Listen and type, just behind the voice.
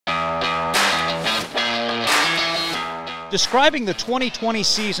Describing the 2020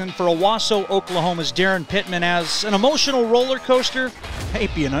 season for Owasso, Oklahoma's Daryn Pittman as an emotional roller coaster may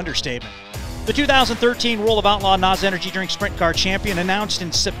be an understatement. The 2013 World of Outlaw NOS Energy Drink Sprint Car champion announced in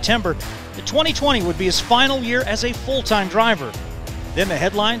September that 2020 would be his final year as a full-time driver. Then the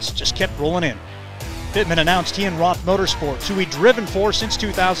headlines just kept rolling in. Pittman announced he and Roth Motorsports, who he'd driven for since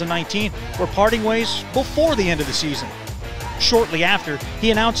 2019, were parting ways before the end of the season. Shortly after,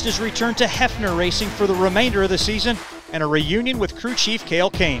 he announced his return to Hefner Racing for the remainder of the season and a reunion with crew chief Cale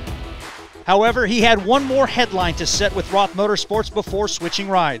Kane. However, he had one more headline to set with Roth Motorsports before switching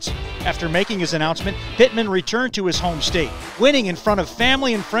rides. After making his announcement, Pittman returned to his home state, winning in front of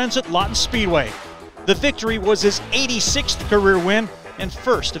family and friends at Lawton Speedway. The victory was his 86th career win and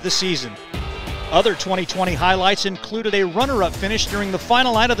first of the season. Other 2020 highlights included a runner-up finish during the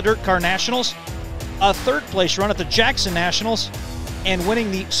final night of the Dirt Car Nationals, a third-place run at the Jackson Nationals, and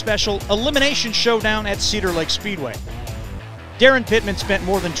winning the special Elimination Showdown at Cedar Lake Speedway. Daryn Pittman spent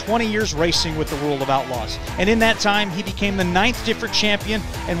more than 20 years racing with the World of Outlaws, and in that time he became the 9th different champion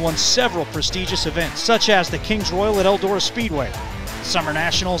and won several prestigious events, such as the Kings Royal at Eldora Speedway, Summer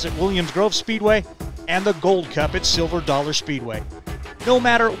Nationals at Williams Grove Speedway, and the Gold Cup at Silver Dollar Speedway. No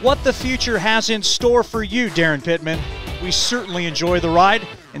matter what the future has in store for you, Daryn Pittman, we certainly enjoy the ride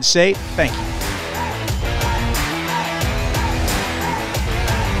and say thank you.